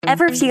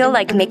Ever feel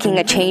like making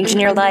a change in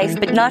your life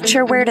but not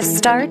sure where to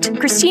start?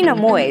 Christina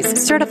Moyes,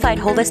 certified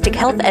holistic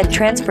health and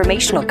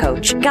transformational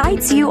coach,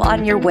 guides you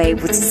on your way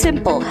with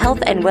simple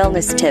health and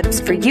wellness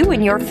tips for you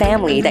and your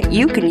family that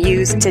you can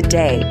use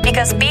today.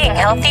 Because being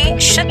healthy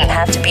shouldn't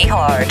have to be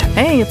hard.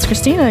 Hey, it's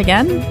Christina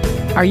again.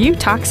 Are you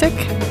toxic?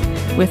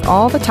 With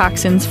all the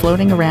toxins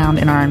floating around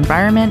in our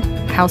environment,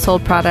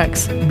 household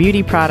products,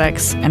 beauty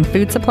products, and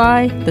food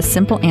supply, the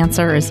simple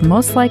answer is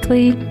most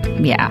likely,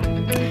 yeah.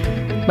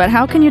 But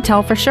how can you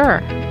tell for sure?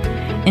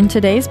 In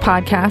today's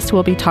podcast,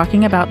 we'll be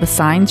talking about the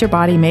signs your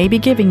body may be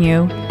giving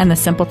you and the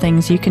simple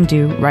things you can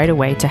do right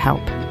away to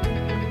help.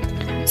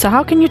 So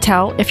how can you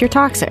tell if you're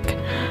toxic?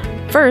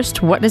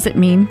 First, what does it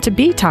mean to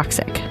be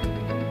toxic?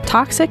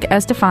 Toxic,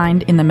 as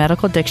defined in the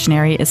medical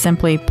dictionary, is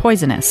simply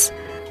poisonous,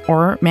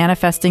 or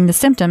manifesting the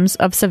symptoms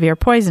of severe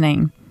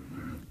poisoning.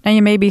 Now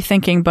you may be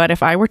thinking, but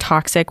if I were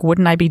toxic,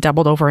 wouldn't I be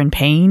doubled over in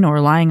pain or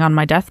lying on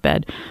my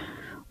deathbed?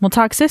 Well,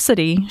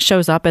 toxicity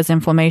shows up as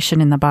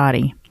inflammation in the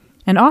body,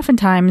 and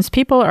oftentimes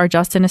people are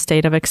just in a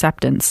state of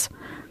acceptance.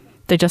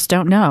 They just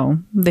don't know.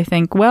 They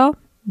think, well,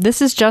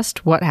 this is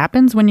just what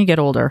happens when you get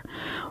older,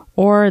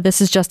 or this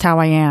is just how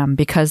I am,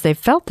 because they've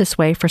felt this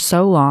way for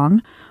so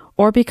long,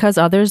 or because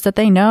others that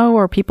they know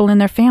or people in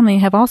their family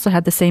have also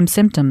had the same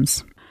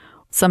symptoms.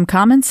 Some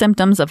common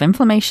symptoms of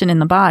inflammation in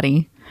the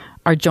body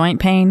are joint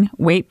pain,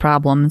 weight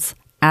problems,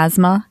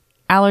 asthma,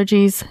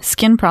 allergies,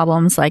 skin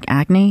problems like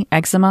acne,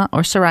 eczema, or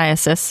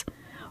psoriasis,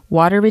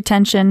 water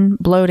retention,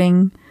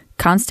 bloating,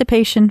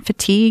 constipation,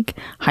 fatigue,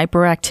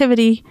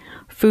 hyperactivity,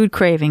 food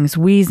cravings,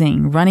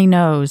 wheezing, runny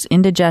nose,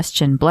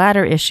 indigestion,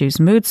 bladder issues,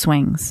 mood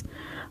swings,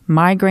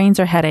 migraines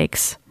or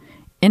headaches,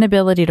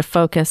 inability to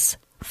focus,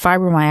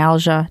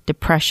 fibromyalgia,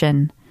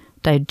 depression,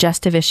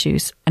 digestive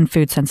issues, and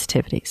food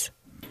sensitivities.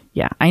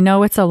 Yeah, I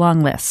know it's a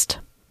long list.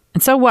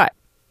 And so what?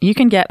 You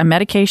can get a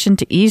medication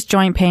to ease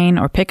joint pain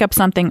or pick up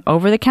something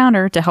over the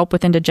counter to help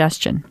with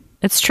indigestion.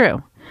 It's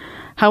true.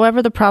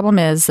 However, the problem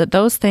is that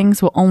those things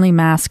will only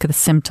mask the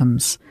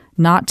symptoms,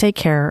 not take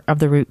care of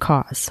the root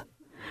cause.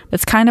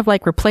 It's kind of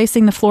like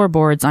replacing the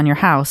floorboards on your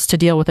house to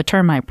deal with a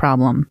termite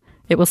problem.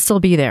 It will still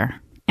be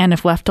there. And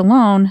if left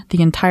alone,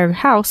 the entire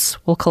house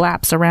will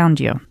collapse around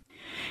you.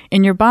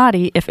 In your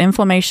body, if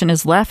inflammation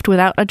is left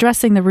without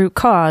addressing the root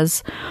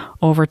cause,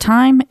 over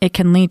time, it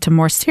can lead to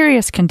more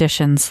serious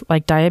conditions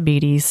like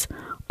diabetes,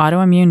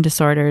 autoimmune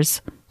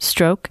disorders,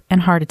 stroke,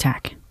 and heart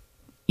attack,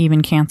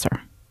 even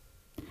cancer.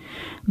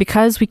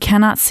 Because we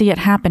cannot see it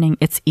happening,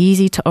 it's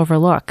easy to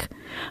overlook.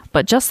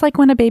 But just like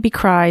when a baby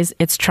cries,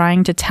 it's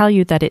trying to tell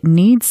you that it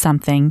needs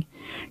something,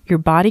 your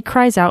body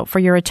cries out for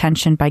your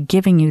attention by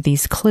giving you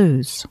these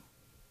clues.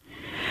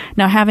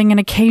 Now, having an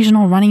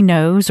occasional runny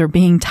nose or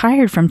being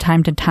tired from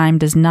time to time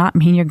does not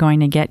mean you're going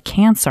to get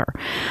cancer.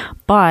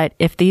 But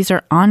if these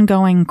are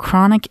ongoing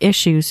chronic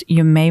issues,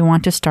 you may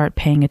want to start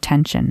paying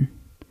attention.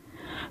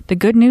 The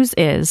good news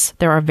is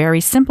there are very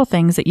simple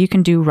things that you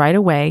can do right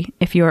away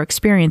if you're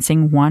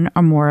experiencing one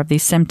or more of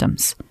these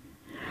symptoms.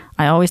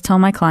 I always tell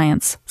my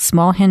clients,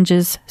 small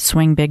hinges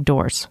swing big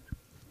doors.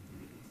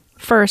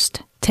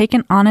 First, take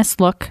an honest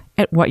look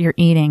at what you're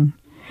eating.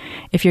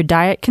 If your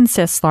diet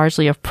consists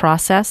largely of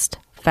processed,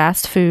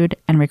 fast food,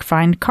 and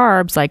refined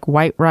carbs like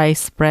white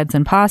rice, breads,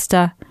 and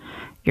pasta,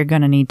 you're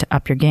going to need to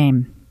up your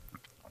game.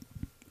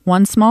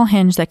 One small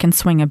hinge that can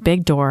swing a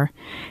big door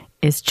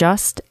is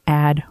just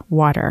add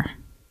water.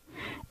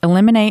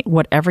 Eliminate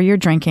whatever you're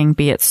drinking,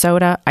 be it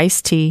soda,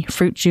 iced tea,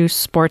 fruit juice,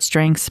 sports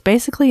drinks.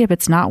 Basically, if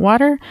it's not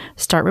water,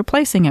 start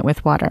replacing it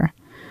with water.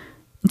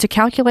 And to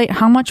calculate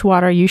how much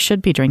water you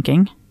should be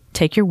drinking,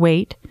 take your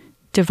weight,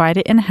 divide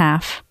it in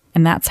half,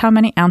 and that's how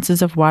many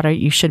ounces of water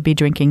you should be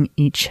drinking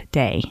each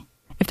day.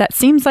 If that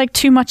seems like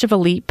too much of a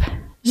leap,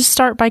 just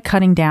start by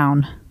cutting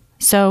down.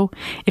 So,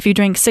 if you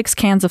drink 6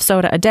 cans of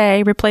soda a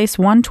day, replace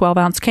one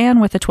 12-ounce can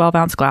with a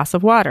 12-ounce glass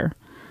of water.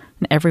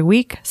 And every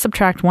week,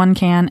 subtract 1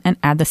 can and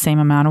add the same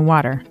amount of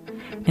water.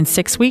 In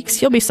 6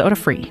 weeks, you'll be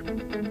soda-free.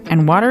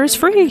 And water is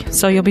free,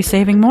 so you'll be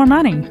saving more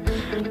money.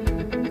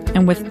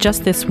 And with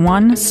just this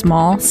one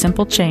small,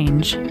 simple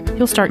change,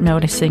 you'll start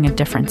noticing a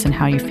difference in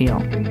how you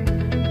feel.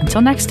 Until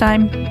next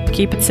time,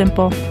 keep it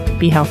simple,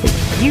 be healthy.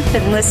 You've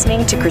been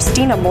listening to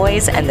Christina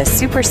Moyes and the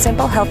Super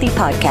Simple Healthy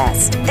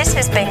Podcast. This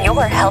has been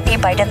your Healthy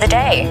Bite of the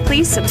Day.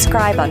 Please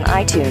subscribe on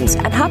iTunes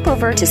and hop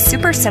over to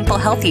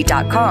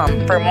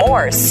supersimplehealthy.com for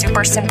more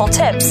super simple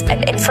tips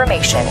and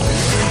information.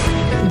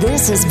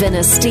 This has been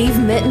a Steve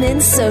Mittman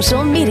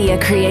social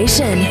media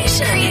creation.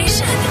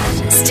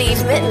 Steve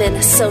Mittman,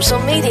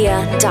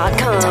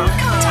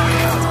 socialmedia.com.